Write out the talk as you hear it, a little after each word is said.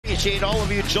appreciate all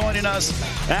of you joining us.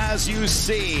 As you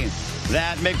see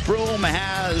that McBroom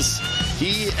has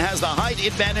the height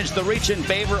advantage, the reach in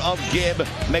favor of Gib.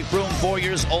 McBroom 4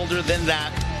 years older than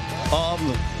that of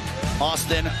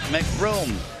Austin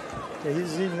McBroom. Okay,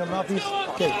 he's eating a mouthpiece.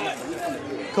 Okay,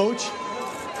 coach,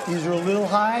 these are a little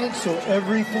high, so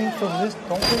everything from this,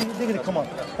 they're gonna come up.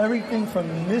 Everything from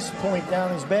this point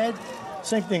down is bad.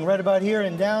 Same thing, right about here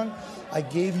and down. I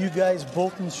gave you guys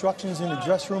both instructions in the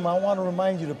dress room. I want to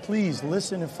remind you to please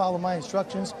listen and follow my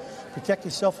instructions. Protect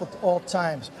yourself at all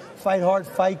times. Fight hard,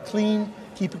 fight clean.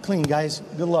 Keep it clean, guys.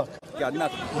 Good luck. Got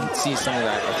nothing. See some of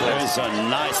that. There's a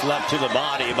nice left to the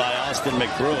body by Austin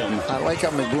McBroom. I like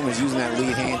how McBroom is using that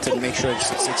lead hand to make sure it's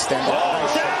extended.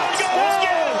 Oh, there goes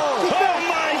Gib! Oh,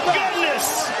 my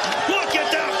goodness! Look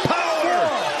at that power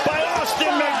by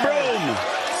Austin McBroom!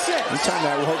 You turned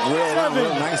that hook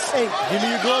real nice. 8. Give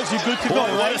me your gloves. You're good to go.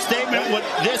 What a statement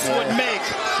this would make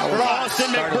for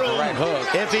Austin McBroom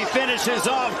if he finishes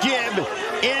off Gib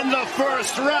in the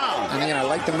first round. And again, I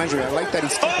like the measure. I like that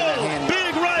he's keeping that hand.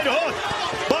 Big right hook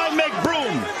by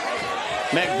McBroom.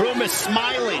 McBroom is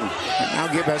smiling. And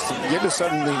now Gib is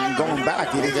suddenly going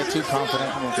back. He didn't get too confident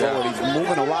coming forward. He's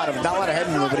moving not a lot of head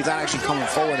movement, but he's not actually coming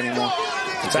forward anymore.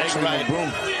 It's actually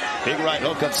McBroom. Big right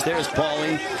hook upstairs,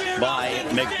 Paulie, by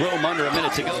McBroom under a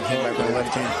minute to go.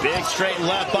 Big straight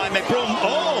left by McBroom.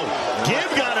 Oh,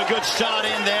 Gib got a good shot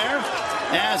in there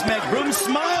as McBroom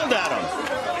smiled at him.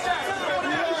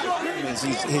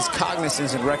 His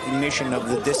cognizance and recognition of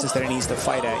the distance that he needs to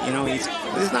fight at. You know, it's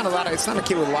not a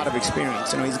kid with a lot of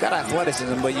experience. You know, he's got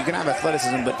athleticism, but you can have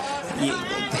athleticism, but you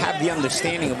have the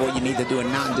understanding of what you need to do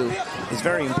and not do. It's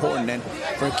very important. And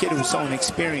for a kid who's so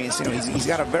inexperienced, you know, he's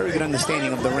got a very good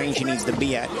understanding of the range he needs to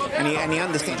be at, and he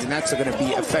understands, and that's going to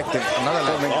be effective.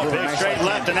 Another big nice straight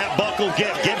left, and that buckle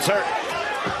Gib's hurt.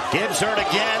 Gib's hurt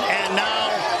again, and now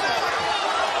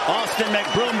Austin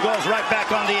McBroom goes right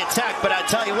back on the attack, but I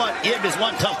tell you what, Gib is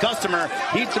one tough customer.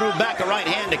 He threw back a right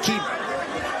hand to keep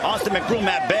Austin McBroom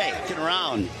at bay. Get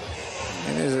around.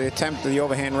 And there's the attempt to the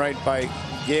overhand right by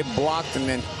Gib, blocked, and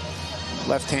then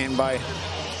left hand by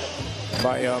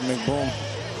McBroom.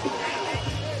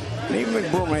 And even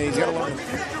McBroom, he's got to learn,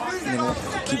 you know,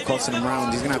 keep costing him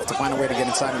rounds. He's going to have to find a way to get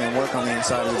inside and then work on the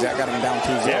inside. I got him down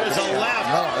 2-0. There's a left.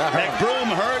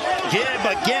 McBroom hurt Gib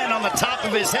again on the top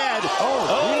of his head.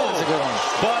 That's a good one.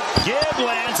 But Gib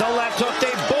lands a left hook.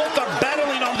 They both are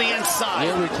battling on the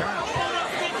inside. Here we turn.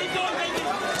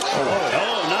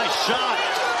 Nice shot.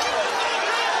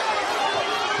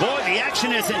 Boy, the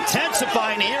action is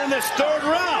intensifying here in this third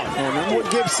round. Remember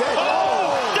what Gib said.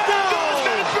 There goes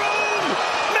McBroom!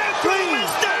 McBroom is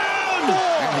down!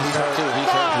 He's hurt too. He's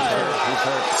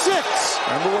hurt. 6.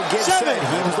 Remember what Gib said.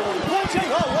 He was the one.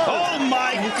 Oh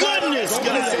my goodness! I'm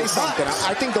gonna say something.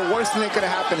 I think the worst thing that could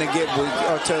have happened to Gib was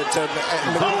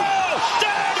McBroom.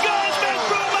 There goes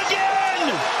McBroom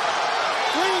again!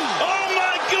 Oh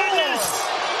my goodness!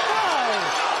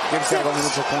 Gib's got to go in the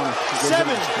neutral corner.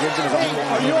 7. 8.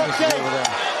 Are you okay?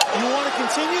 You want to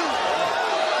continue?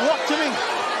 Walk to me.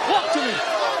 Walk to me.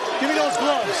 Give me those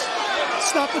gloves.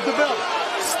 Stop at the bell.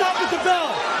 Stop at the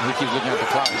bell. He keeps looking at the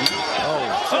clock. Oh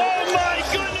my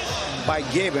goodness! By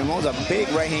Gib, and what was a big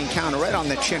right-hand counter right on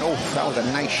the chin. Oh, that was a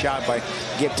nice shot by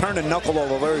Gib. Turned the knuckle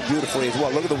over very beautifully as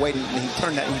well. Look at the way he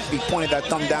turned that. He pointed that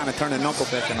thumb down and turned the knuckle.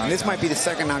 And this might be the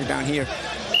second knockdown here.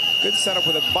 Good setup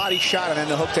with a body shot and then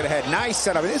the hook to the head. Nice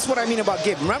setup. This is what I mean about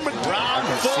Gib. Remember? Round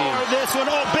 4, this one.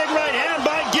 Oh, big right hand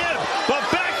by Gib. But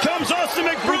back comes Austin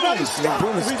McBroom.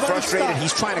 McBroom is frustrated.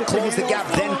 He's trying to close the gap,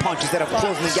 then punch, instead of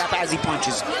closing the gap as he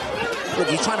punches. Look,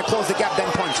 he's trying to close the gap, then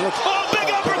punch. Look. Oh, big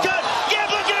uppercut. Gib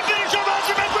looking to finish off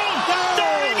Austin McBroom.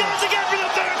 There he goes again for the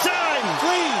third time.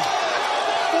 3,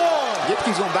 4. Gib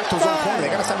keeps going back to his own corner. They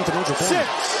got to send him to neutral corner. 6,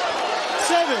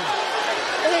 7,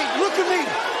 8. Look at me.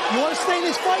 You want to stay in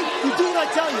this fight? You do what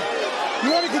I tell you.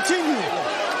 You want to continue?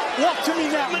 Walk to me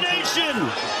now. Domination.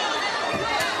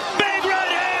 Big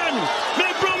right hand.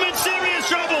 McBroom in serious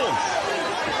trouble.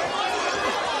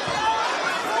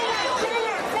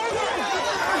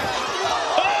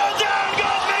 Oh, down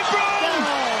goes McBroom.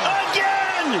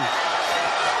 Again.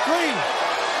 3,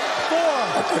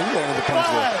 4,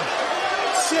 5,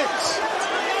 6,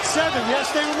 7.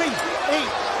 Yes, stay with me. 8.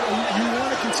 You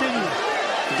want to continue?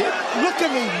 Look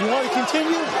at me. You want to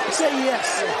continue? Say yes.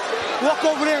 Walk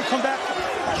over there and come back.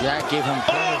 Jack gave him.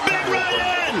 Big right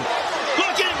hand.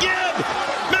 Look at Gib.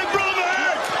 McBroom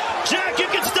hurt. Jack,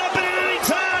 you can stop it at any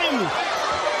time.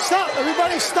 Stop.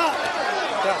 Everybody stop.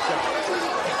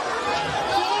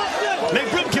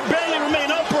 McBroom can barely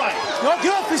remain upright. No,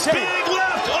 get off his head. Big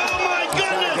left. Oh, my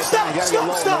goodness. Stop.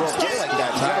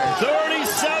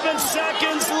 37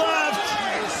 seconds left.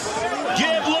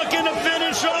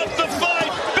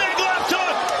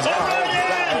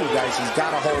 He's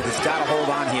got to hold. He's got to hold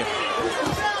on here.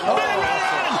 Oh,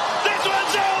 this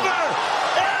one's over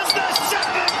as the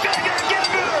seven-figure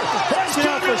Gibber.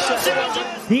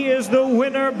 He is the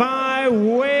winner by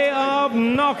way of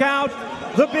knockout.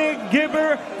 The big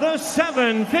Gibber, the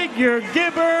seven-figure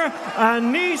Gibber,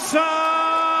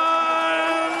 AnEsonGib.